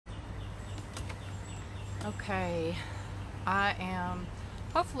Okay,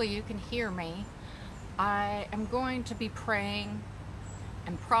 hopefully you can hear me. I am going to be praying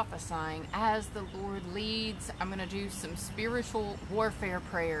and prophesying as the Lord leads. I'm going to do some spiritual warfare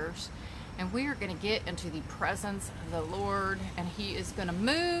prayers, and we are going to get into the presence of the Lord, and He is going to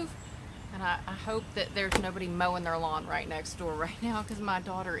move. And I hope that there's nobody mowing their lawn right next door right now, because my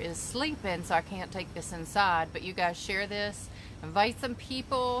daughter is sleeping, so I can't take this inside. But you guys share this, invite some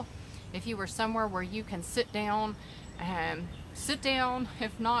people. If you are somewhere where you can sit down, sit down.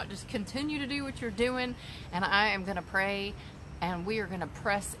 If not, just continue to do what you're doing. And I am going to pray, and we are going to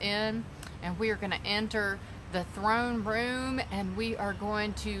press in, and we are going to enter the throne room, and we are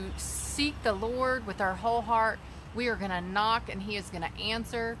going to seek the Lord with our whole heart. We are going to knock, and He is going to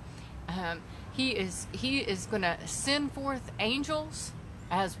answer. He is going to send forth angels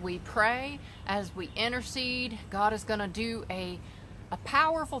as we pray, as we intercede. God is going to do a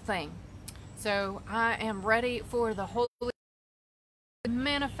powerful thing. So I am ready for the Holy Spirit to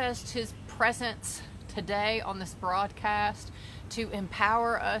manifest His presence today on this broadcast, to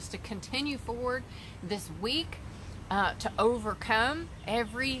empower us to continue forward this week, to overcome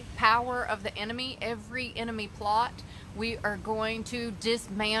every power of the enemy, every enemy plot. We are going to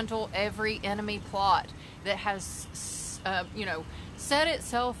dismantle every enemy plot that has set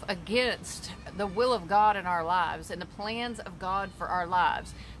itself against the will of God in our lives and the plans of God for our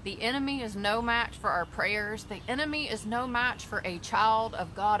lives. The enemy is no match for our prayers. The enemy is no match for a child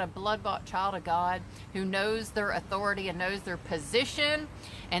of God, a blood-bought child of God who knows their authority and knows their position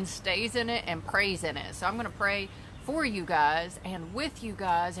and stays in it and prays in it. So I'm going to pray for you guys and with you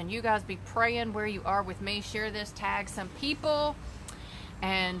guys, and you guys be praying where you are with me. Share this, tag some people,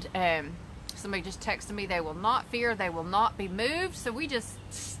 and somebody just texted me, they will not fear, they will not be moved. So we just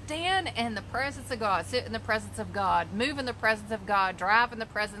stand in the presence of God, sit in the presence of God, move in the presence of God, drive in the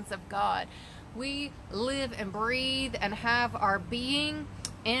presence of God. We live and breathe and have our being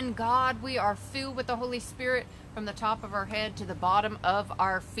in God. We are filled with the Holy Spirit from the top of our head to the bottom of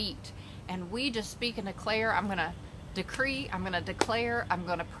our feet. And we just speak and declare. I'm going to decree, I'm going to declare, I'm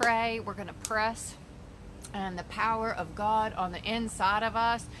going to pray, we're going to press, and the power of God on the inside of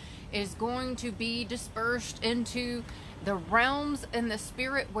us is going to be dispersed into the realms in the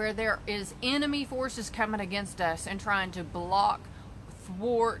spirit where there is enemy forces coming against us and trying to block,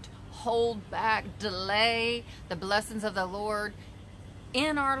 thwart, hold back, delay the blessings of the Lord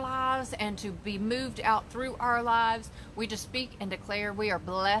in our lives and to be moved out through our lives. We just speak and declare we are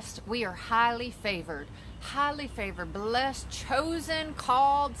blessed. We are highly favored, blessed, chosen,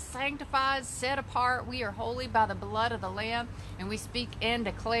 called, sanctified, set apart. We are holy by the blood of the Lamb, and we speak and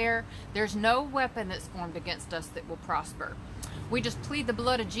declare there's no weapon that's formed against us that will prosper. We just plead the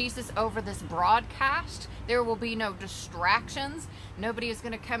blood of Jesus over this broadcast. There will be no distractions. Nobody is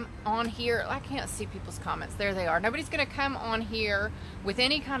going to come on here. I can't see people's comments. There they are. Nobody's going to come on here with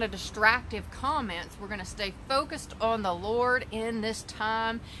any kind of distractive comments. We're going to stay focused on the Lord in this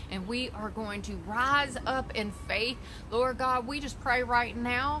time, and we are going to rise up in faith. Lord God, we just pray right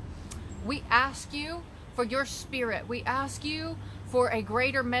now. We ask you for your spirit. We ask you for a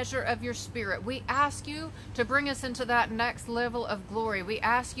greater measure of your spirit. We ask you to bring us into that next level of glory. We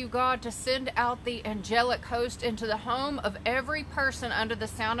ask you, God, to send out the angelic host into the home of every person under the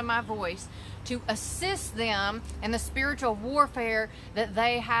sound of my voice to assist them in the spiritual warfare that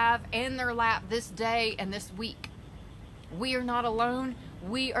they have in their lap this day and this week. We are not alone.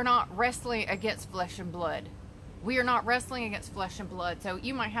 We are not wrestling against flesh and blood. We are not wrestling against flesh and blood. So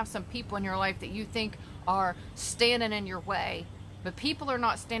you might have some people in your life that you think are standing in your way. But people are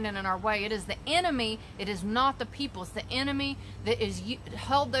not standing in our way. It is the enemy. It is not the people. It's the enemy that is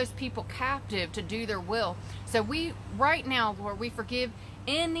held those people captive to do their will. So we, right now, Lord, we forgive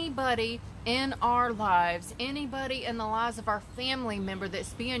anybody in our lives, anybody in the lives of our family member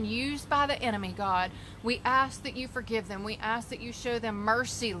that's being used by the enemy, God. We ask that you forgive them. We ask that you show them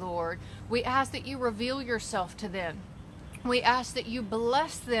mercy, Lord. We ask that you reveal yourself to them. We ask that you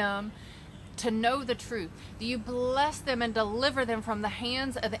bless them to know the truth, that you bless them and deliver them from the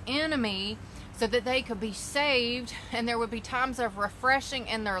hands of the enemy so that they could be saved and there would be times of refreshing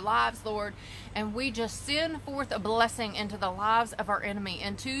in their lives, Lord. And we just send forth a blessing into the lives of our enemy,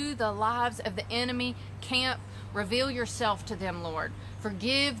 into the lives of the enemy camp. Reveal yourself to them, Lord.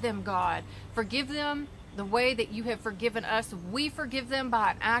 Forgive them, God. Forgive them the way that you have forgiven us. We forgive them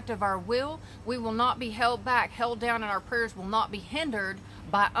by an act of our will. We will not be held back, held down, and our prayers will not be hindered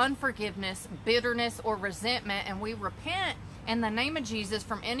by unforgiveness, bitterness, or resentment. And we repent in the name of Jesus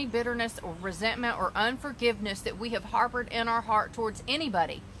from any bitterness or resentment or unforgiveness that we have harbored in our heart towards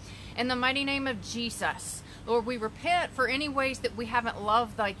anybody. In the mighty name of Jesus, Lord, we repent for any ways that we haven't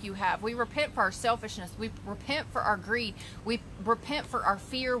loved like you have. We repent for our selfishness. We repent for our greed. We repent for our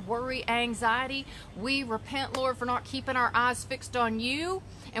fear, worry, anxiety. We repent, Lord, for not keeping our eyes fixed on you,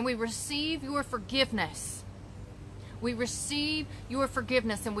 and we receive your forgiveness. We receive your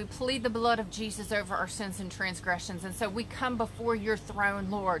forgiveness, and we plead the blood of Jesus over our sins and transgressions. And so we come before your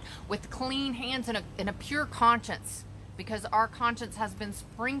throne, Lord, with clean hands and a pure conscience, because our conscience has been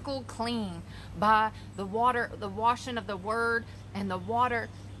sprinkled clean by the water, the washing of the word, and the water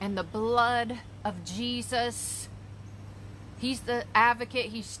and the blood of Jesus. He's the advocate.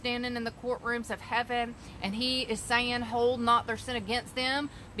 He's standing in the courtrooms of heaven, and he is saying, hold not their sin against them,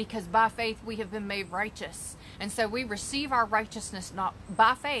 because by faith we have been made righteous. And so we receive our righteousness not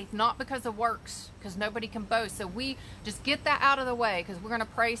by faith, not because of works, because nobody can boast. So we just get that out of the way, because we're going to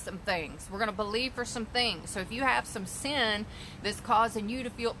pray some things. We're going to believe for some things. So if you have some sin that's causing you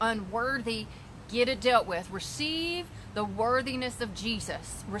to feel unworthy, get it dealt with. Receive the worthiness of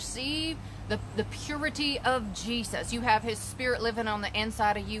Jesus. Receive the purity of Jesus. You have his spirit living on the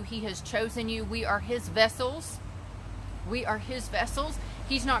inside of you. He has chosen you. We are his vessels. We are his vessels.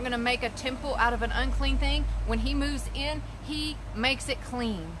 He's not going to make a temple out of an unclean thing. When he moves in, he makes it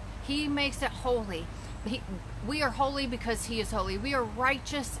clean. He makes it holy. We are holy because he is holy. We are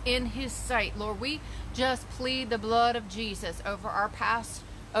righteous in his sight. Lord, we just plead the blood of Jesus over our past,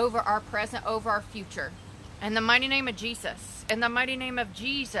 over our present, over our future. In the mighty name of Jesus. In the mighty name of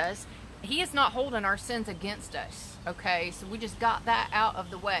Jesus, he is not holding our sins against us. Okay, so we just got that out of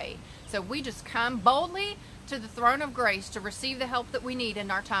the way. So we just come boldly to the throne of grace to receive the help that we need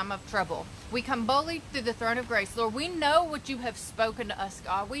in our time of trouble. We come boldly through the throne of grace. Lord, we know what you have spoken to us,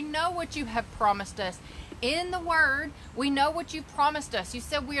 God. We know what you have promised us. In the word, we know what you promised us. You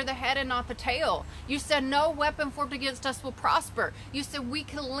said we are the head and not the tail. You said no weapon formed against us will prosper. You said we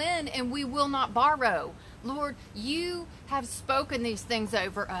can lend and we will not borrow. Lord, you have spoken these things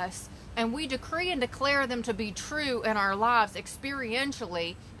over us, and we decree and declare them to be true in our lives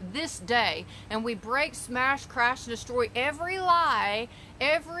experientially this day. And we break, smash, crash, and destroy every lie,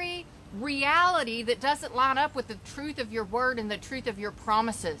 every reality that doesn't line up with the truth of your word and the truth of your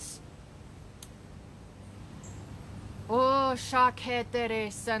promises. Oh, shaketere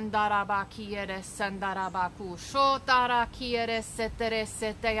sandarabakiere sandarabaku shotarakiere setere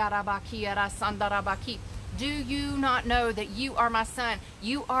seteyarabakiera sandarabaki. Do you not know that you are my son?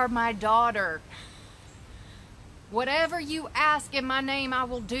 You are my daughter. Whatever you ask in my name, I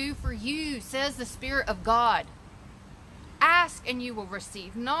will do for you, says the Spirit of God. Ask and you will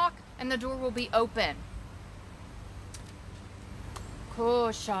receive. Knock and the door will be open.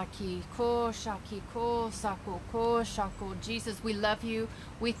 Koshaki, koshaki, kosako, koshako. Jesus, we love you.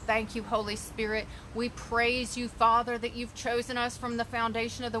 We thank you, Holy Spirit. We praise you, Father, that you've chosen us from the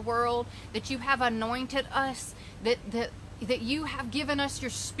foundation of the world, that you have anointed us, that you have given us your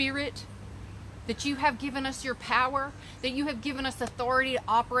Spirit, that you have given us your power, that you have given us authority to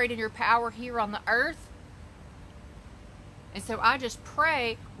operate in your power here on the earth. And so I just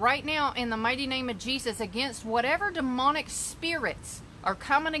pray right now in the mighty name of Jesus against whatever demonic spirits are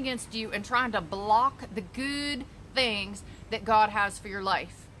coming against you and trying to block the good things that God has for your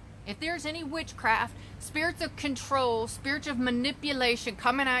life. If there's any witchcraft, spirits of control, spirits of manipulation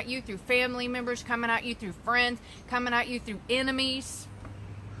coming at you through family members, coming at you through friends, coming at you through enemies,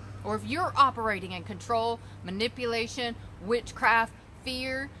 or if you're operating in control, manipulation, witchcraft,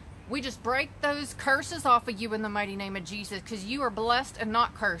 fear, we just break those curses off of you in the mighty name of Jesus, because you are blessed and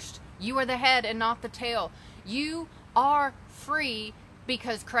not cursed. You are the head and not the tail. You are free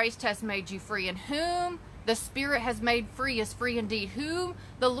because Christ has made you free. And whom the Spirit has made free is free indeed. Whom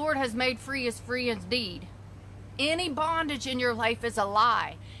the Lord has made free is free indeed. Any bondage in your life is a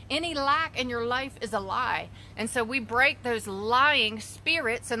lie. Any lack in your life is a lie. And so we break those lying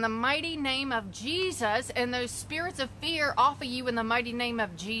spirits in the mighty name of Jesus, and those spirits of fear off of you in the mighty name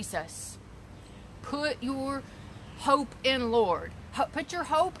of Jesus. Put your hope in Lord. Put your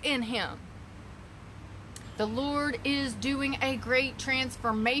hope in Him. The Lord is doing a great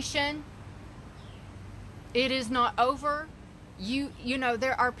transformation. It is not over. You know,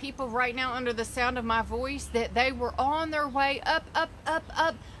 there are people right now under the sound of my voice that they were on their way up,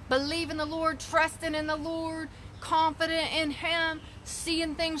 believing the Lord, trusting in the Lord, confident in Him,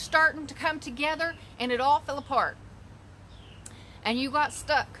 seeing things starting to come together, and it all fell apart. And you got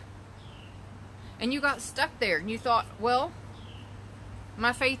stuck. And you got stuck there, and you thought, well,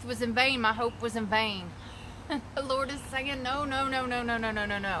 my faith was in vain, my hope was in vain. The Lord is saying, no, no, no, no, no, no, no,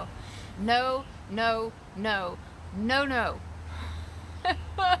 no, no. No, no, no, no, no.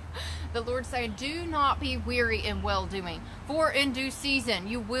 The Lord's saying, do not be weary in well-doing, for in due season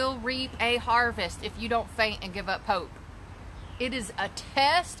you will reap a harvest if you don't faint and give up hope. It is a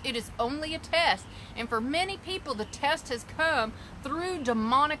test. It is only a test. And for many people, the test has come through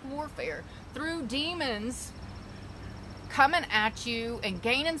demonic warfare, through demons coming at you and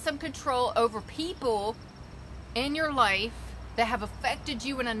gaining some control over people in your life that have affected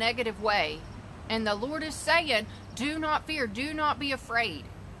you in a negative way. And the Lord is saying, do not fear, do not be afraid.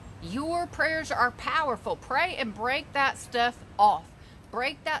 Your prayers are powerful. Pray and break that stuff off.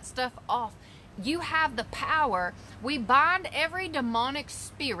 Break that stuff off. You have the power. We bind every demonic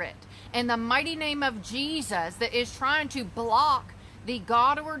spirit in the mighty name of Jesus that is trying to block the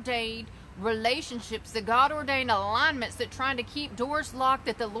God-ordained relationships, the God-ordained alignments, that trying to keep doors locked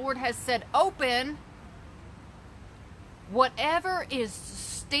that the Lord has said open. Whatever is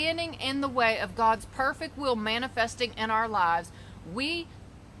standing in the way of God's perfect will manifesting in our lives, we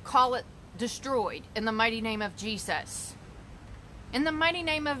call it destroyed in the mighty name of Jesus. In the mighty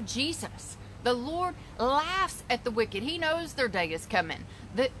name of Jesus. The Lord laughs at the wicked. He knows their day is coming.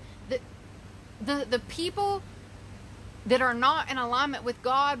 The people that are not in alignment with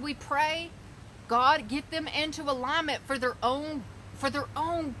God, we pray, God, get them into alignment for their own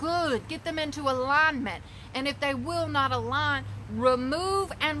good. Get them into alignment. And if they will not align,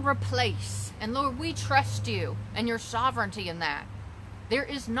 remove and replace. And Lord, we trust you and your sovereignty in that. There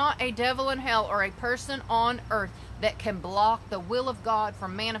is not a devil in hell or a person on earth that can block the will of God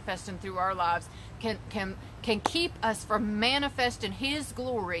from manifesting through our lives, can keep us from manifesting his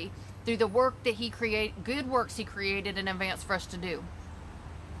glory through the work that he created, good works he created in advance for us to do.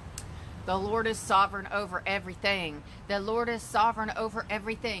 The Lord is sovereign over everything. The Lord is sovereign over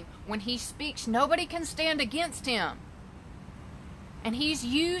everything. When he speaks, nobody can stand against him. And he's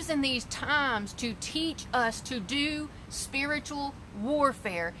using these times to teach us to do spiritual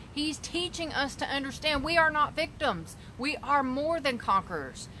warfare. He's teaching us to understand we are not victims. We are more than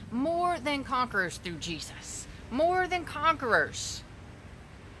conquerors. More than conquerors through Jesus. More than conquerors.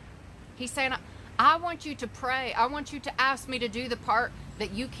 He's saying, I want you to pray. I want you to ask me to do the part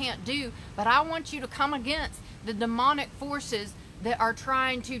that you can't do. But I want you to come against the demonic forces that are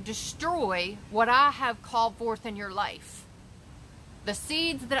trying to destroy what I have called forth in your life. The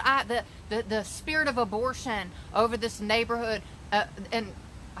seeds that the spirit of abortion over this neighborhood, and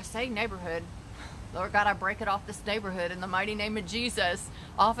I say neighborhood, Lord God, I break it off this neighborhood in the mighty name of Jesus,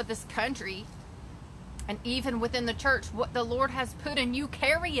 off of this country, and even within the church. What the Lord has put in you,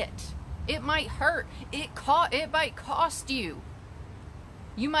 carry it. It might hurt. It might cost you.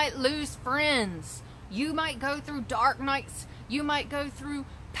 You might lose friends. You might go through dark nights. You might go through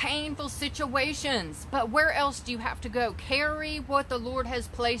painful situations, but where else do you have to go? Carry what the Lord has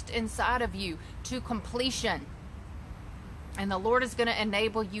placed inside of you to completion, and the Lord is going to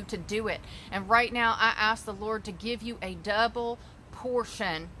enable you to do it. And right now I ask the Lord to give you a double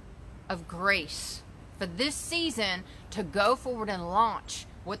portion of grace for this season to go forward and launch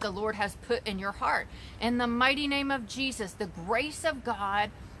what the Lord has put in your heart. In the mighty name of Jesus, the grace of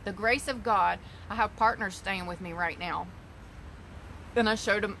God, the grace of God. I have partners staying with me right now. Then I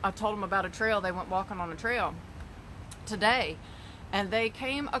told them about a trail. They went walking on a trail today, and they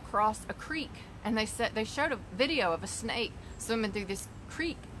came across a creek, and they showed a video of a snake swimming through this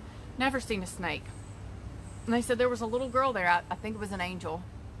creek. Never seen a snake. And they said there was a little girl there. I think it was an angel.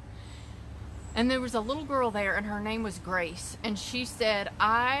 And there was a little girl there, and her name was Grace. And she said,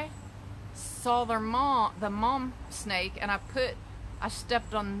 I saw the mom snake, and I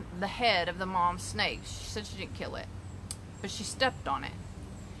stepped on the head of the mom snake. She said she didn't kill it, but she stepped on it.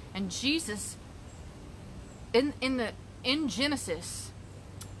 And Jesus, in Genesis,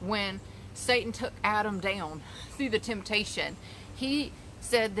 when Satan took Adam down through the temptation, he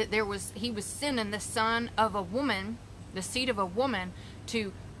said that he was sending the son of a woman, the seed of a woman,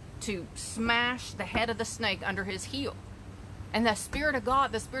 to smash the head of the snake under his heel. And the Spirit of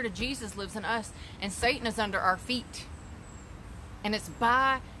God, the Spirit of Jesus lives in us, and Satan is under our feet. And it's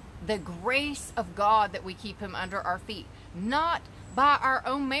by the grace of God that we keep him under our feet, not by our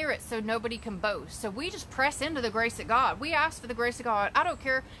own merit, so nobody can boast. So we just press into the grace of God. We ask for the grace of God. I don't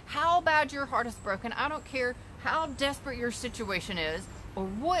care how bad your heart is broken. I don't care how desperate your situation is, or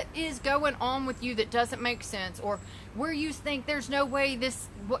what is going on with you that doesn't make sense, or where you think there's no way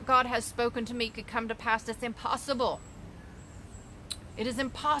what God has spoken to me could come to pass. It's impossible. It is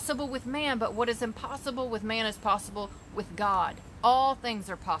impossible with man, but what is impossible with man is possible with God. All things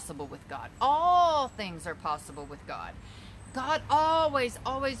are possible with God. All things are possible with God. God always,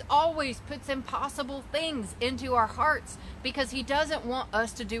 always, always puts impossible things into our hearts because he doesn't want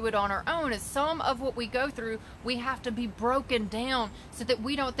us to do it on our own. As some of what we go through, we have to be broken down so that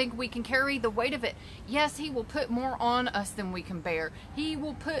we don't think we can carry the weight of it. Yes, he will put more on us than we can bear. He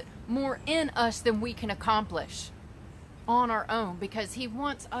will put more in us than we can accomplish on our own, because he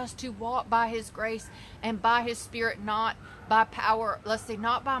wants us to walk by his grace and by his spirit, not by power. Let's say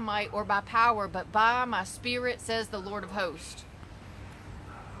not by might or by power, but by my spirit, says the Lord of hosts.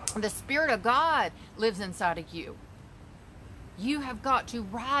 The Spirit of God lives inside of you. You have got to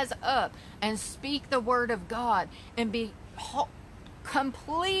rise up and speak the word of God and be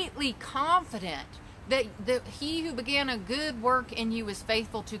completely confident that he who began a good work in you is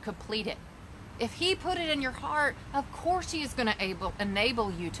faithful to complete it. If he put it in your heart, of course he is going to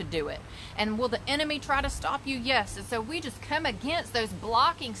enable you to do it. And will the enemy try to stop you? Yes. And so we just come against those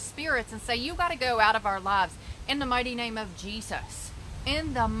blocking spirits and say, you got to go out of our lives in the mighty name of Jesus.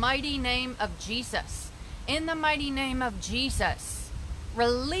 In the mighty name of Jesus. In the mighty name of Jesus.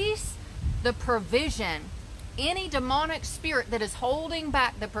 Release the provision. Any demonic spirit that is holding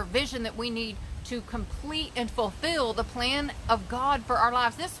back the provision that we need to complete and fulfill the plan of God for our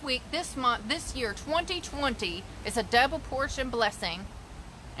lives. This week, this month, this year, 2020 is a double portion blessing.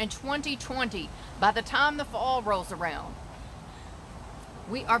 And 2020, by the time the fall rolls around,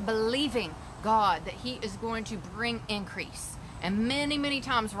 we are believing God that he is going to bring increase. And many, many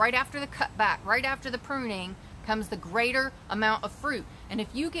times right after the cutback, right after the pruning, comes the greater amount of fruit. And if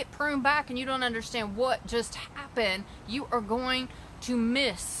you get pruned back and you don't understand what just happened, you are going to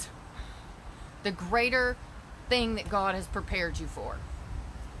miss the greater thing that God has prepared you for,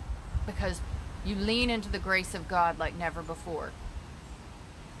 because you lean into the grace of God like never before.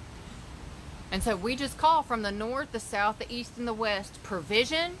 And so we just call from the north, the south, the east, and the west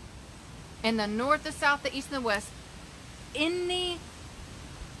provision. In the north, the south, the east, and the west, anything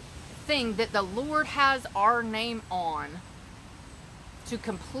that the Lord has our name on to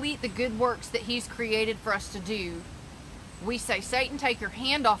complete the good works that he's created for us to do, we say, Satan, take your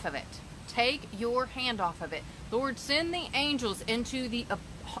hand off of it. Take your hand off of it. Lord, send the angels into the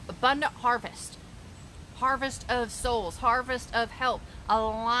abundant harvest. Harvest of souls, harvest of help,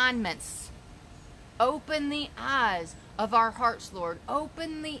 alignments. Open the eyes of our hearts, Lord.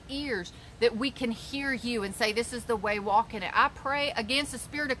 Open the ears that we can hear you and say, this is the way, walk in it. I pray against the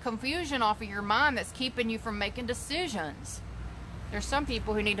spirit of confusion off of your mind that's keeping you from making decisions. There's some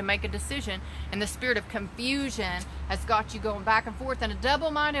people who need to make a decision, and the spirit of confusion has got you going back and forth. And a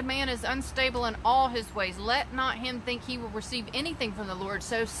double-minded man is unstable in all his ways. Let not him think he will receive anything from the Lord.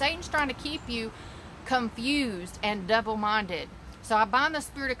 So Satan's trying to keep you confused and double-minded. So I bind the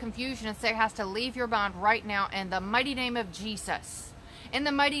spirit of confusion and say it has to leave your mind right now in the mighty name of Jesus. In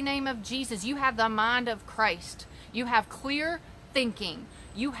the mighty name of Jesus, you have the mind of Christ. You have clear thinking.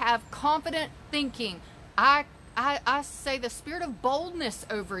 You have confident thinking. I say the spirit of boldness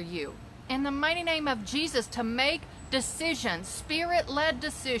over you in the mighty name of Jesus to make decisions, spirit-led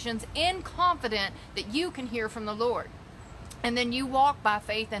decisions, in confident that you can hear from the Lord. And then you walk by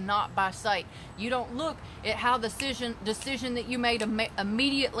faith and not by sight. You don't look at how the decision that you made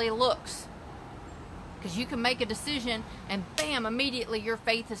immediately looks. Because you can make a decision and bam, immediately your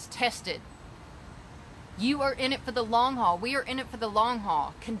faith is tested. You are in it for the long haul. We are in it for the long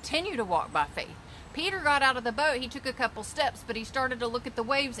haul. Continue to walk by faith. Peter got out of the boat. He took a couple steps, but he started to look at the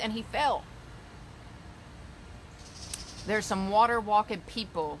waves and he fell. There's some water walking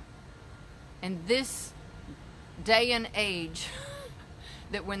people in this day and age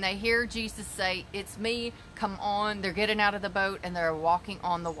that when they hear Jesus say, it's me, come on, they're getting out of the boat and they're walking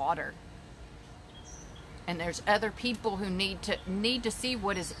on the water. And there's other people who need to see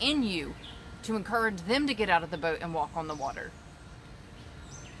what is in you to encourage them to get out of the boat and walk on the water.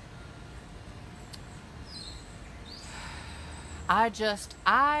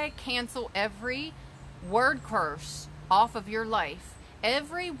 I cancel every word curse off of your life.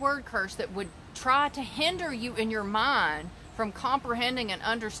 Every word curse that would try to hinder you in your mind from comprehending and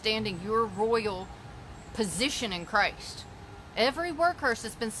understanding your royal position in Christ. Every word curse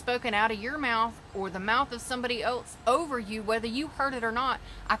that's been spoken out of your mouth or the mouth of somebody else over you, whether you heard it or not,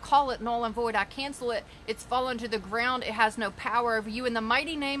 I call it null and void. I cancel it. It's fallen to the ground. It has no power over you in the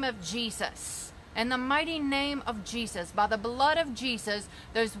mighty name of Jesus. In the mighty name of Jesus, by the blood of Jesus,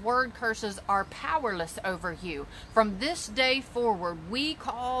 those word curses are powerless over you. From this day forward, we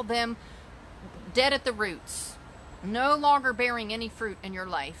call them dead at the roots, no longer bearing any fruit in your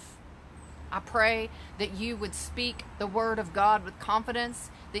life. I pray that you would speak the word of God with confidence,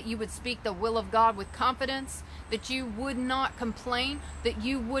 that you would speak the will of God with confidence, that you would not complain, that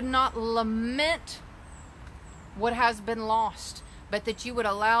you would not lament what has been lost, but that you would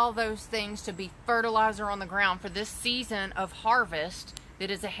allow those things to be fertilizer on the ground for this season of harvest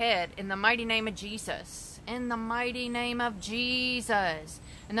that is ahead, in the mighty name of Jesus. In the mighty name of Jesus.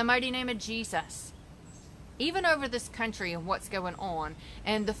 In the mighty name of Jesus. Even over this country and what's going on,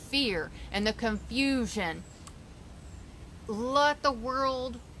 and the fear and the confusion, let the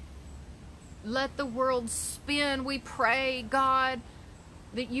world spin. We pray, God,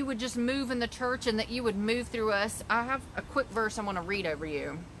 that you would just move in the church and that you would move through us. I have a quick verse I want to read over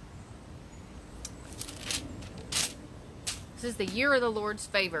you. This is the year of the Lord's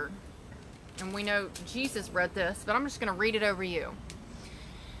favor. And we know Jesus read this, but I'm just going to read it over you.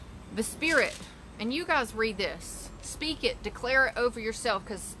 The Spirit, and you guys read this. Speak it, declare it over yourself,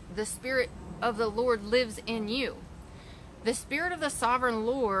 because the Spirit of the Lord lives in you. The Spirit of the Sovereign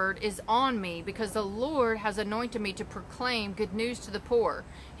Lord is on me, because the Lord has anointed me to proclaim good news to the poor.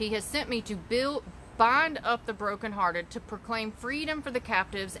 He has sent me to bind up the brokenhearted, to proclaim freedom for the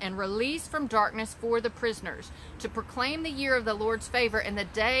captives and release from darkness for the prisoners, to proclaim the year of the Lord's favor and the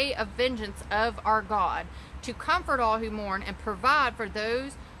day of vengeance of our God, to comfort all who mourn and provide for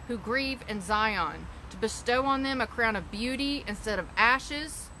those who grieve in Zion, to bestow on them a crown of beauty instead of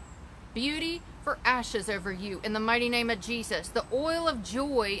ashes, beauty for ashes over you, in the mighty name of Jesus. The oil of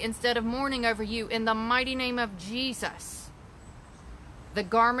joy instead of mourning over you, in the mighty name of Jesus. The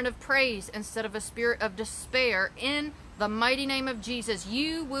garment of praise instead of a spirit of despair, in the mighty name of Jesus.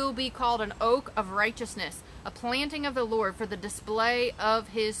 You will be called an oak of righteousness, a planting of the Lord for the display of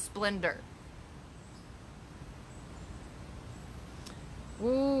his splendor.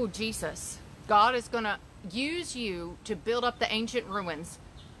 Ooh, Jesus. God is going to use you to build up the ancient ruins.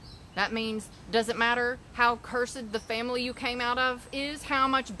 That means, doesn't matter how cursed the family you came out of is, how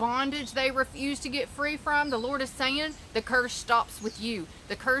much bondage they refuse to get free from. The Lord is saying the curse stops with you.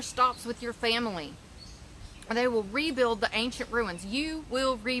 The curse stops with your family. And they will rebuild the ancient ruins. You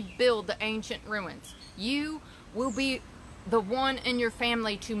will rebuild the ancient ruins. You will be the one in your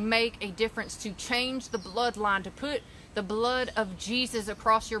family to make a difference, to change the bloodline, to put the blood of Jesus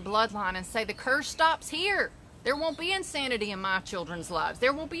across your bloodline and say the curse stops here. There won't be insanity in my children's lives.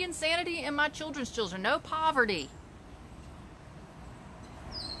 There won't be insanity in my children's children. No poverty.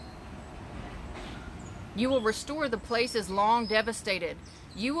 You will restore the places long devastated.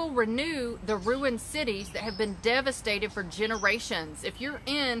 You will renew the ruined cities that have been devastated for generations. If you're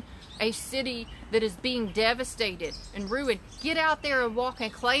in a city that is being devastated and ruined, get out there and walk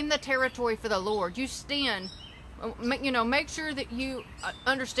and claim the territory for the Lord. You stand. Make sure that you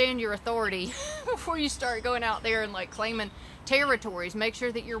understand your authority before you start going out there and like claiming territories. Make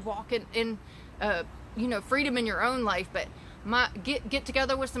sure that you're walking in, freedom in your own life. But get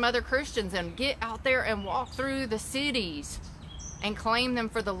together with some other Christians and get out there and walk through the cities and claim them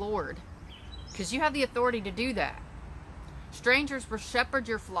for the Lord, because you have the authority to do that. Strangers will shepherd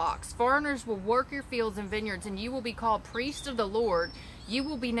your flocks. Foreigners will work your fields and vineyards, and you will be called priests of the Lord. You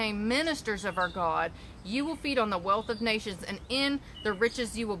will be named ministers of our God. You will feed on the wealth of nations, and in the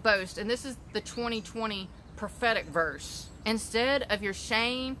riches you will boast. And this is the 2020 prophetic verse. Instead of your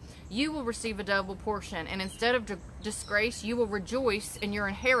shame, you will receive a double portion. And instead of disgrace, you will rejoice in your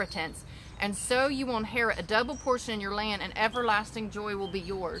inheritance. And so you will inherit a double portion in your land, and everlasting joy will be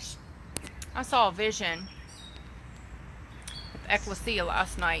yours. I saw a vision of Ecclesia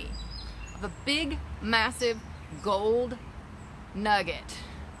last night of a big, massive gold nugget,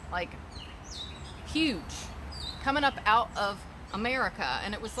 like huge, coming up out of America.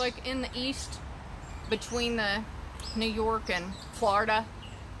 And it was like in the east between the New York and Florida.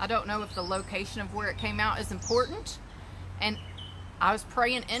 I don't know if the location of where it came out is important. And I was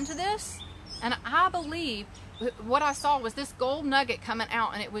praying into this, and I believe what I saw was this gold nugget coming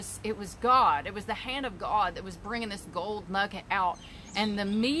out, and it was God. It was the hand of God that was bringing this gold nugget out. And the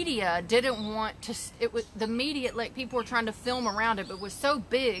media didn't want to, the media, like people were trying to film around it, but it was so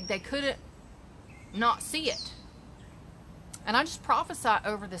big they couldn't not see it. And I just prophesy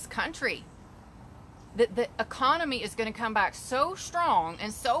over this country that the economy is going to come back so strong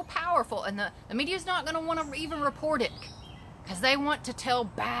and so powerful, and the media is not going to want to even report it, because they want to tell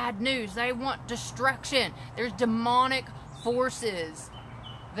bad news. They want destruction. There's demonic forces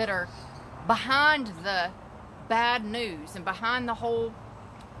that are behind the bad news and behind the whole.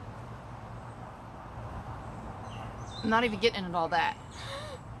 I'm not even getting into all that.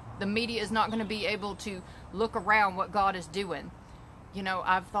 The media is not going to be able to look around what God is doing.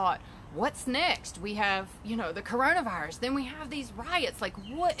 I've thought, what's next? We have, the coronavirus. Then we have these riots. Like,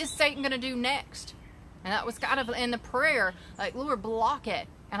 what is Satan going to do next? And that was kind of in the prayer, like, Lord, block it.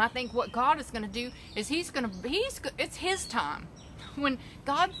 And I think what God is going to do is it's his time. When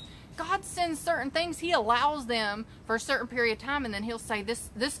God God sends certain things. He allows them for a certain period of time, and then he'll say,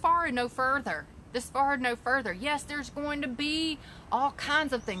 this far and no further. This far and no further. Yes, there's going to be all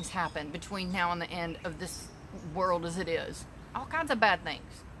kinds of things happen between now and the end of this world as it is. All kinds of bad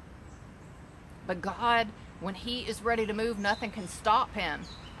things. But God, when he is ready to move, nothing can stop him.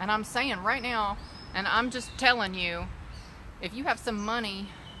 And I'm saying right now, and I'm just telling you, if you have some money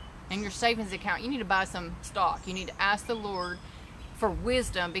in your savings account, you need to buy some stock. You need to ask the Lord for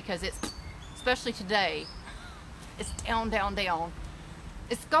wisdom, because it's, especially today, it's down, down, down.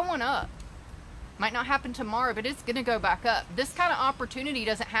 It's going up. Might not happen tomorrow, but it's going to go back up. This kind of opportunity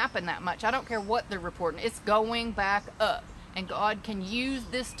doesn't happen that much. I don't care what they're reporting. It's going back up. And God can use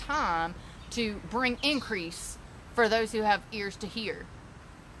this time to bring increase for those who have ears to hear.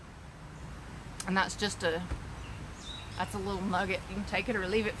 And that's just that's a little nugget. You can take it or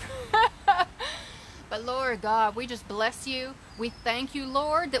leave it. But Lord God, we just bless you. We thank you,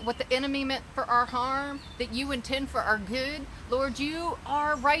 Lord, that what the enemy meant for our harm, that you intend for our good. Lord, you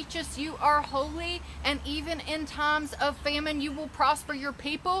are righteous, you are holy, and even in times of famine, you will prosper your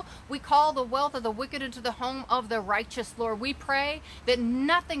people. We call the wealth of the wicked into the home of the righteous, Lord. We pray that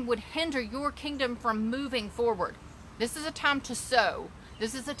nothing would hinder your kingdom from moving forward. This is a time to sow.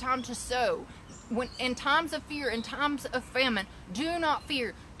 This is a time to sow. When in times of fear, in times of famine, do not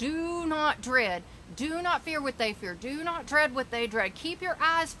fear, do not dread. Do not fear what they fear. Do not dread what they dread. Keep your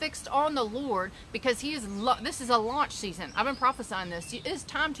eyes fixed on the Lord, because he is. This is a launch season. I've been prophesying this. It is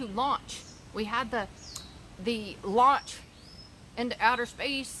time to launch. We had the launch into outer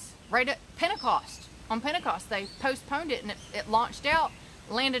space right at Pentecost. On Pentecost, they postponed it, and it launched out.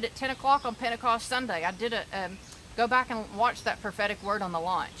 Landed at 10 o'clock on Pentecost Sunday. I did go back and watch that prophetic word on the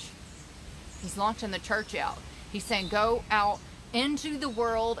launch. He's launching the church out. He's saying, go out into the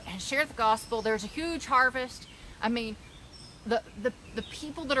world and share the gospel. There's a huge harvest. I mean, the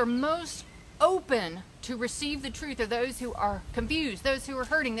people that are most open to receive the truth are those who are confused, those who are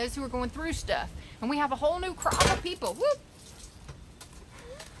hurting, those who are going through stuff. And we have a whole new crop of people. Whoop!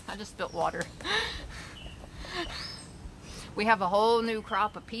 I just spilled water. We have a whole new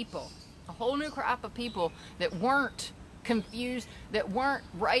crop of people. A whole new crop of people that weren't confused, that weren't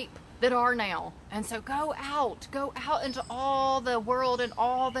ripe, that are now. And so go out into all the world and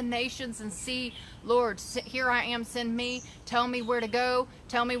all the nations and see, Lord, here I am, send me. Tell me where to go.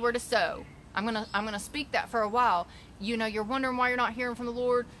 Tell me where to sow. I'm gonna speak that for a while. You know, you're wondering why you're not hearing from the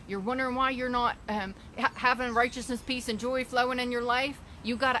Lord. You're wondering why you're not having righteousness, peace, and joy flowing in your life.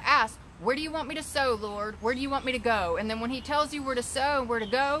 You got to ask, where do you want me to sow, Lord? Where do you want me to go? And then when he tells you where to sow and where to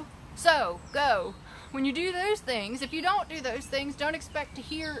go, sow, go. When you do those things, if you don't do those things, don't expect to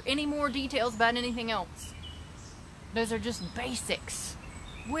hear any more details about anything else. Those are just basics.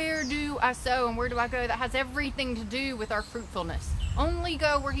 Where do I sow and where do I go? That has everything to do with our fruitfulness. Only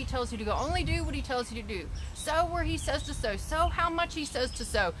go where he tells you to go. Only do what he tells you to do. Sow where he says to sow. Sow how much he says to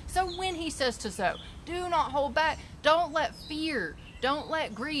sow. Sow when he says to sow. Do not hold back. Don't let fear, don't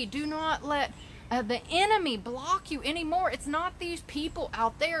let greed, do not let the enemy block you anymore. It's not these people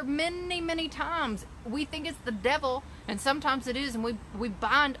out there. Many times we think it's the devil, and sometimes it is, and we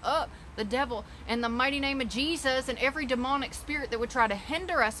bind up the devil in the mighty name of Jesus and every demonic spirit that would try to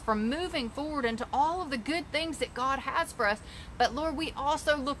hinder us from moving forward into all of the good things that God has for us. But Lord, we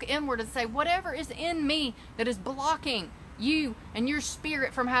also look inward and say, whatever is in me that is blocking you and your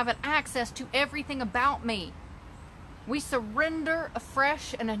spirit from having access to everything about me, we surrender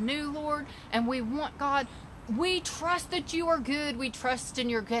afresh and anew, Lord, and we want, God, we trust that you are good. We trust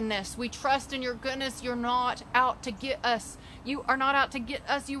in your goodness. We trust in your goodness. You're not out to get us. You are not out to get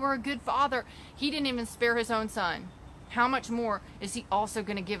us. You are a good Father. He didn't even spare his own son. How much more is he also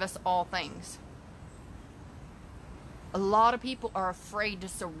going to give us all things? A lot of people are afraid to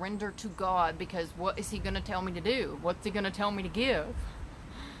surrender to God because what is he going to tell me to do? What's he going to tell me to give?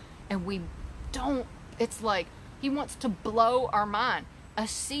 And we don't. It's like he wants to blow our mind. A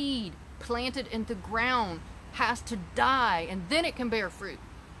seed planted in the ground has to die, and then it can bear fruit.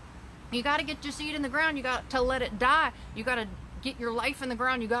 You got to get your seed in the ground. You got to let it die. You got to get your life in the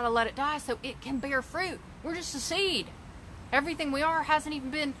ground. You got to let it die so it can bear fruit. We're just a seed. Everything we are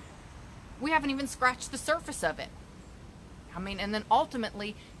we haven't even scratched the surface of it. I mean, and then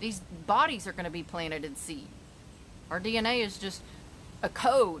ultimately, these bodies are going to be planted in seed. Our DNA is just a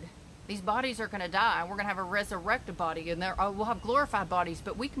code. These bodies are going to die. We're going to have a resurrected body, and we'll have glorified bodies.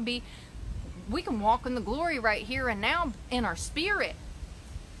 But we can walk in the glory right here and now in our spirit,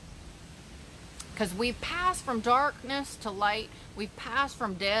 because we've passed from darkness to light. We've passed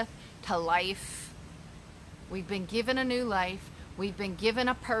from death to life. We've been given a new life. We've been given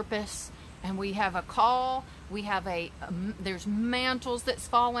a purpose, And we have a call. We have there's mantles that's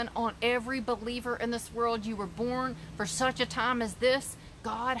fallen on every believer in this world. You were born for such a time as this.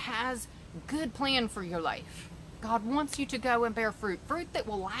 God has a good plan for your life. God wants you to go and bear fruit. Fruit that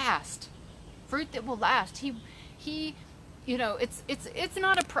will last. Fruit that will last. He, you know, it's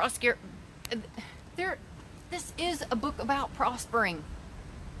not a this is a book about prospering.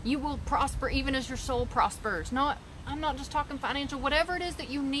 You will prosper even as your soul prospers. I'm not just talking financial. Whatever it is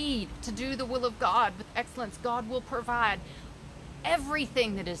that you need to do the will of God with excellence, God will provide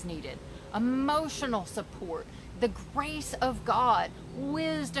everything that is needed. Emotional support, the grace of God,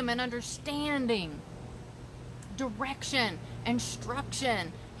 wisdom and understanding, direction,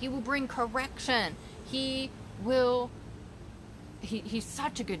 instruction. He will bring correction. He's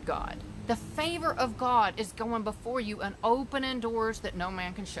such a good God. The favor of God is going before you and opening doors that no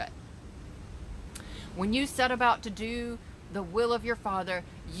man can shut. When you set about to do the will of your Father,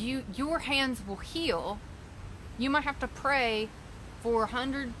 your hands will heal. You might have to pray for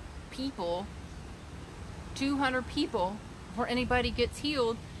 100 people, 200 people before anybody gets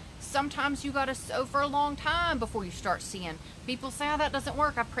healed. Sometimes you got to sow for a long time before you start seeing. People say, oh, that doesn't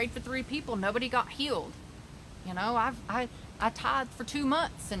work. I prayed for 3 people. Nobody got healed. You know, I tithed for 2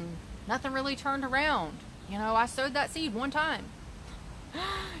 months and nothing really turned around. You know, I sowed that seed one time.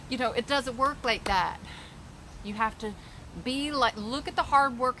 You know, it doesn't work like that. You have to be like, look at the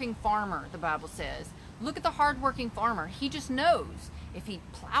hardworking farmer, the Bible says. Look at the hardworking farmer. He just knows if he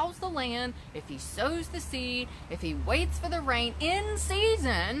plows the land, if he sows the seed, if he waits for the rain in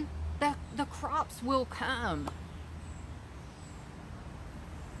season, the crops will come.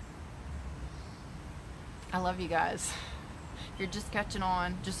 I love you guys. If you're just catching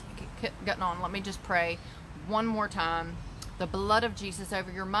on, let me just pray one more time. The blood of Jesus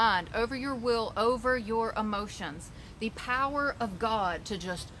over your mind, over your will, over your emotions. The power of God to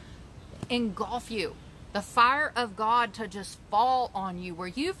just engulf you. The fire of God to just fall on you, where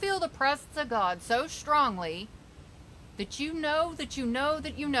you feel the presence of God so strongly that you know that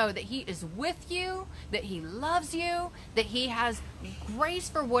He is with you, that He loves you, that He has grace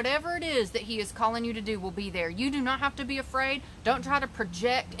for whatever it is that He is calling you to do will be there. You do not have to be afraid. Don't try to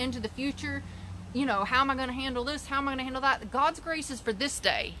project into the future. You know, how am I going to handle this? How am I going to handle that? God's grace is for this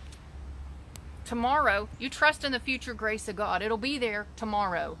day. Tomorrow, you trust in the future grace of God. It'll be there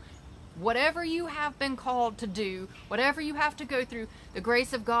tomorrow. Whatever you have been called to do, whatever you have to go through, the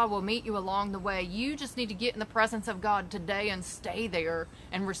grace of God will meet you along the way. You just need to get in the presence of God today and stay there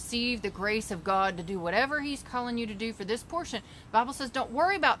and receive the grace of God to do whatever He's calling you to do for this portion. The Bible says don't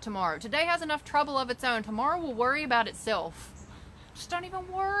worry about tomorrow. Today has enough trouble of its own. Tomorrow will worry about itself. Just don't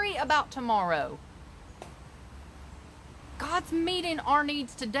even worry about tomorrow. God's meeting our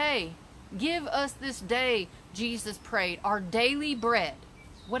needs today. Give us this day, Jesus prayed, our daily bread.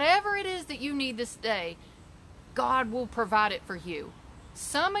 Whatever it is that you need this day, God will provide it for you.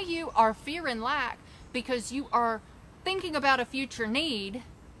 Some of you are fearing lack because you are thinking about a future need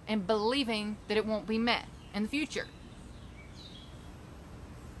and believing that it won't be met in the future.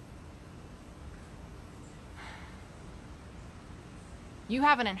 You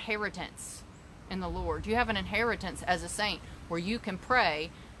have an inheritance in the Lord. You have an inheritance as a saint where you can pray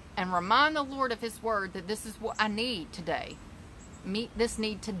and remind the Lord of His word that this is what I need today. Meet this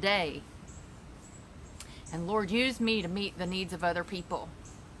need today. And Lord, use me to meet the needs of other people.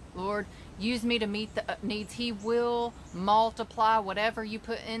 Lord, use me to meet the needs. He will multiply whatever you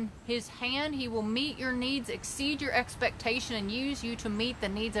put in His hand. He will meet your needs, exceed your expectation, and use you to meet the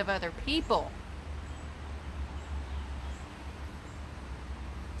needs of other people.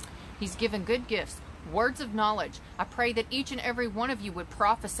 He's given good gifts, words of knowledge. I pray that each and every one of you would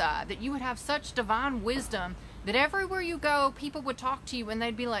prophesy, that you would have such divine wisdom that everywhere you go, people would talk to you and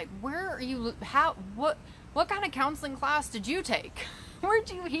they'd be like, where are you, what kind of counseling class did you take?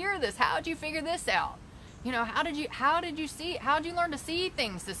 Where'd you hear this? How'd you figure this out? You know, how did you learn to see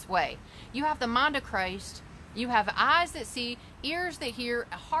things this way? You have the mind of Christ. You have eyes that see, ears that hear,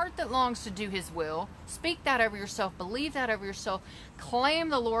 a heart that longs to do His will. Speak that over yourself. Believe that over yourself. Claim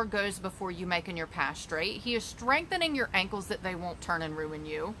the Lord goes before you, making your path straight. He is strengthening your ankles that they won't turn and ruin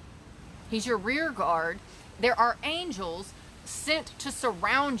you. He's your rear guard. There are angels sent to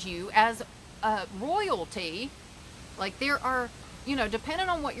surround you as royalty. Like there are, you know, depending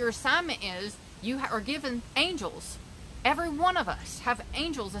on what your assignment is, you are given angels. Every one of us have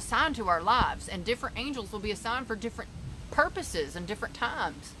angels assigned to our lives, and different angels will be assigned for different purposes and different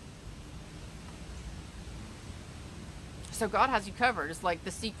times. So God has you covered. It's like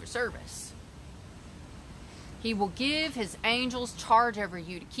the Secret Service. He will give his angels charge over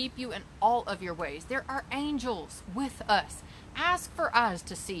you to keep you in all of your ways. There are angels with us. Ask for eyes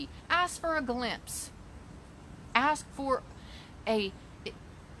to see. Ask for a glimpse. Ask for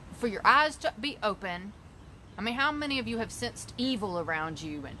your eyes to be open. I mean, how many of you have sensed evil around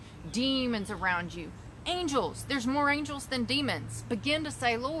you and demons around you? Angels. There's more angels than demons. Begin to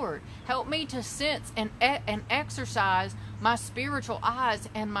say, Lord, help me to sense and exercise my spiritual eyes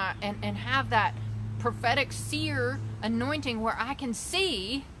and have that prophetic seer anointing where I can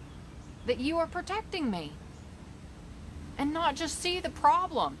see that you are protecting me. And not just see the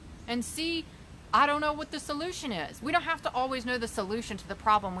problem and see, I don't know what the solution is. We don't have to always know the solution to the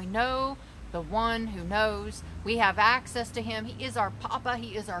problem. We know the one who knows. We have access to him. He is our Papa.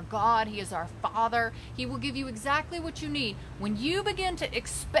 He is our God. He is our Father. He will give you exactly what you need. When you begin to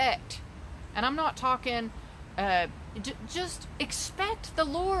expect, and I'm not talking, just expect the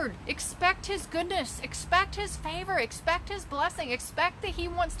Lord. Expect his goodness. Expect his favor. Expect his blessing. Expect that he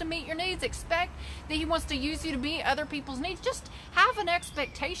wants to meet your needs. Expect that he wants to use you to meet other people's needs. Just have an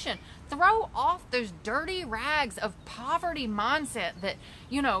expectation. Throw off those dirty rags of poverty mindset that,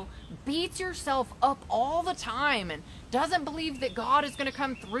 beats yourself up all the time and doesn't believe that God is going to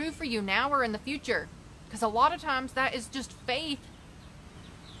come through for you now or in the future. Because a lot of times that is just faith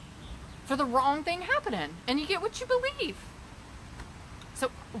for the wrong thing happening, and you get what you believe.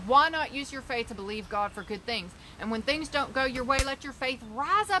 So why not use your faith to believe God for good things? And when things don't go your way, let your faith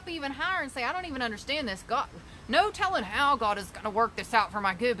rise up even higher and say, I don't even understand this. God, no telling how God is going to work this out for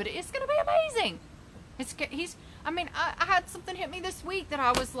my good, but it's going to be amazing. I had something hit me this week that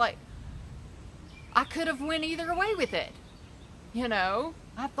I was like, I could have went either way with it.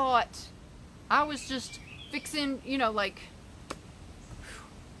 I thought I was just fixing, it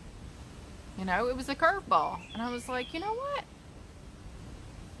was a curveball. And I was like, you know what?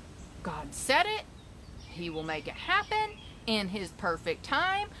 God said it. He will make it happen in his perfect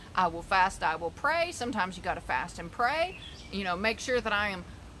time. I will fast. I will pray. Sometimes you got to fast and pray. Make sure that I am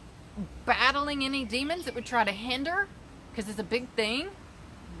battling any demons that would try to hinder, because it's a big thing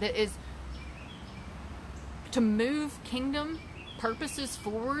that is to move kingdom purposes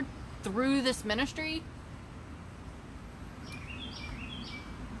forward through this ministry.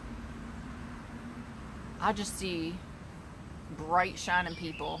 I just see bright, shining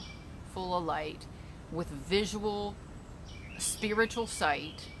people full of light with visual, spiritual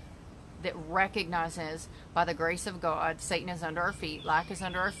sight that recognizes by the grace of God, Satan is under our feet, lack is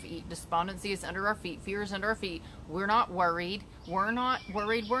under our feet, despondency is under our feet, fear is under our feet. We're not worried. We're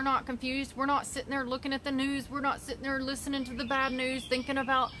not confused. We're not sitting there looking at the news. We're not sitting there listening to the bad news, thinking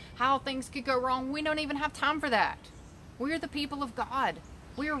about how things could go wrong. We don't even have time for that. We're the people of God.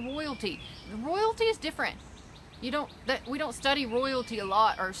 We are royalty. Royalty is different. We don't study royalty a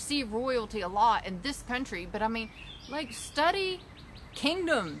lot or see royalty a lot in this country, but study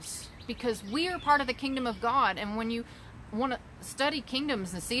kingdoms, because we are part of the kingdom of God. And when you want to study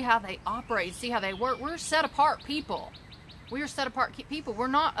kingdoms and see how they operate, see how they work, we're set apart people. We are set apart people. We're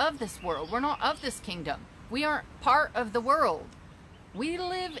not of this world. We're not of this kingdom. We aren't part of the world. We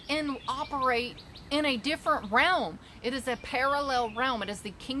live and operate in a different realm. It is a parallel realm. It is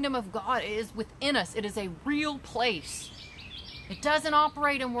the kingdom of God. It is within us. It is a real place. It doesn't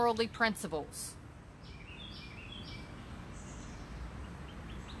operate in worldly principles.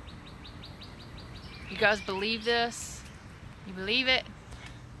 You guys believe this? You believe it?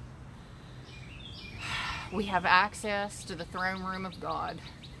 We have access to the throne room of God.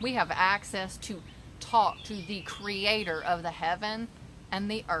 We have access to talk to the creator of the heaven and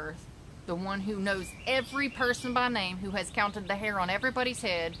the earth, the one who knows every person by name, who has counted the hair on everybody's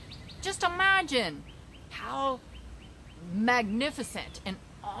head. Just imagine how magnificent and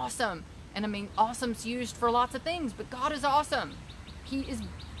awesome. And awesome's used for lots of things, but God is awesome. He is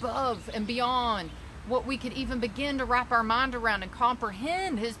above and beyond what we could even begin to wrap our mind around and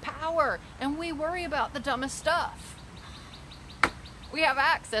comprehend his power. And we worry about the dumbest stuff. We have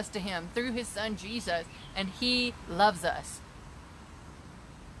access to him through his son Jesus, and he loves us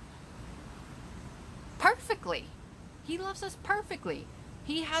perfectly. He loves us perfectly.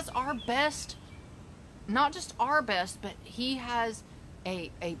 He has our best, not just our best, but he has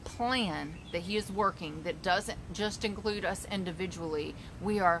a plan that he is working that doesn't just include us individually.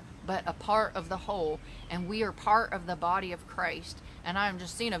 We are but a part of the whole, and we are part of the body of Christ. And I'm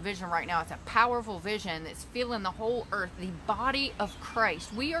just seeing a vision right now. It's a powerful vision that's filling the whole earth, the body of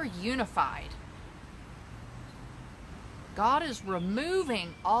Christ. We are unified. God is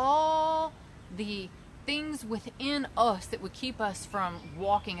removing all the things within us that would keep us from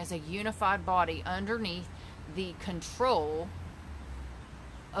walking as a unified body underneath the control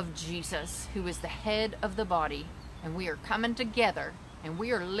of Jesus, who is the head of the body, and we are coming together, and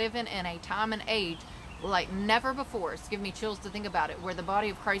we are living in a time and age like never before. It's giving me chills to think about it, where the body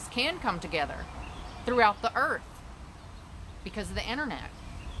of Christ can come together throughout the earth because of the internet.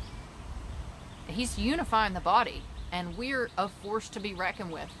 He's unifying the body, and we're a force to be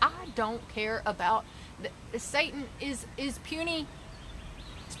reckoned with. I don't care about Satan is puny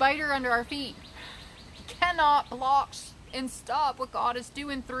spider under our feet. He cannot block and stop what God is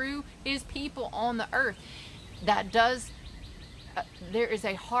doing through his people on the earth. That does, there is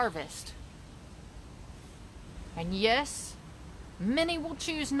a harvest. And yes, many will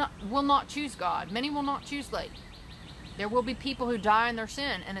not choose God. Many will not choose light. There will be people who die in their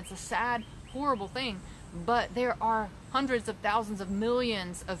sin, and it's a sad, horrible thing. But there are hundreds of thousands of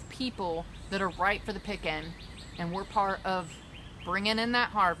millions of people that are ripe for the picking, and we're part of bringing in that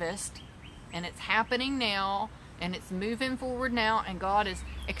harvest, and it's happening now, and it's moving forward now, and God is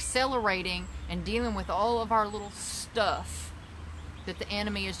accelerating and dealing with all of our little stuff that the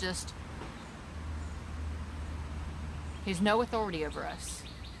enemy is just, he has no authority over us.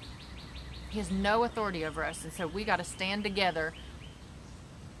 He has no authority over us, and so we got to stand together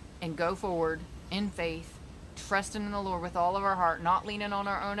and go forward in faith, trusting in the Lord with all of our heart, not leaning on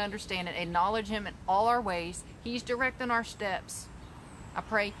our own understanding, acknowledge him in all our ways. He's directing our steps. I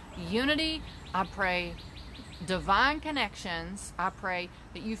pray unity. I pray divine connections. I pray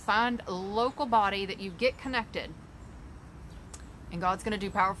that you find a local body, that you get connected. And God's going to do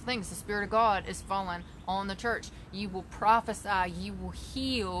powerful things. The Spirit of God is falling on the church. You will prophesy. You will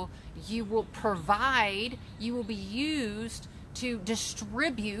heal. You will provide. You will be used to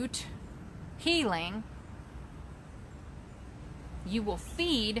distribute healing. You will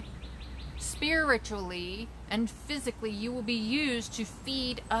feed spiritually and physically. You will be used to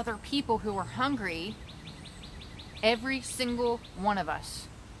feed other people who are hungry. Every single one of us.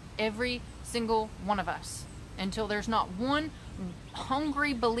 Every single one of us. Until there's not one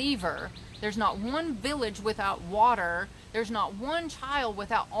hungry believer, there's not one village without water, there's not one child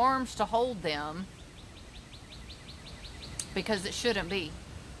without arms to hold them, because it shouldn't be.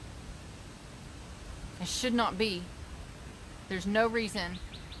 It should not be. There's no reason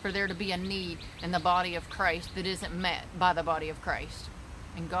for there to be a need in the body of Christ that isn't met by the body of Christ.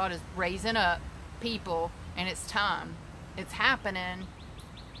 And God is raising up people, and it's time. It's happening.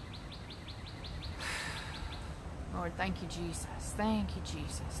 Lord, thank you, Jesus. Thank you,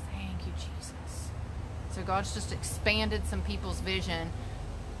 Jesus. Thank you, Jesus. So God's just expanded some people's vision,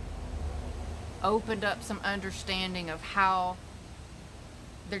 opened up some understanding of how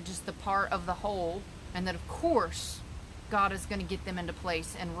they're just the part of the whole, and that of course God is going to get them into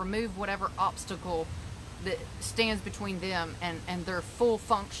place and remove whatever obstacle that stands between them and their full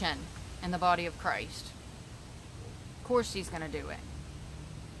function in the body of Christ. Of course he's going to do it.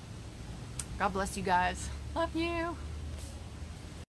 God bless you guys. Love you.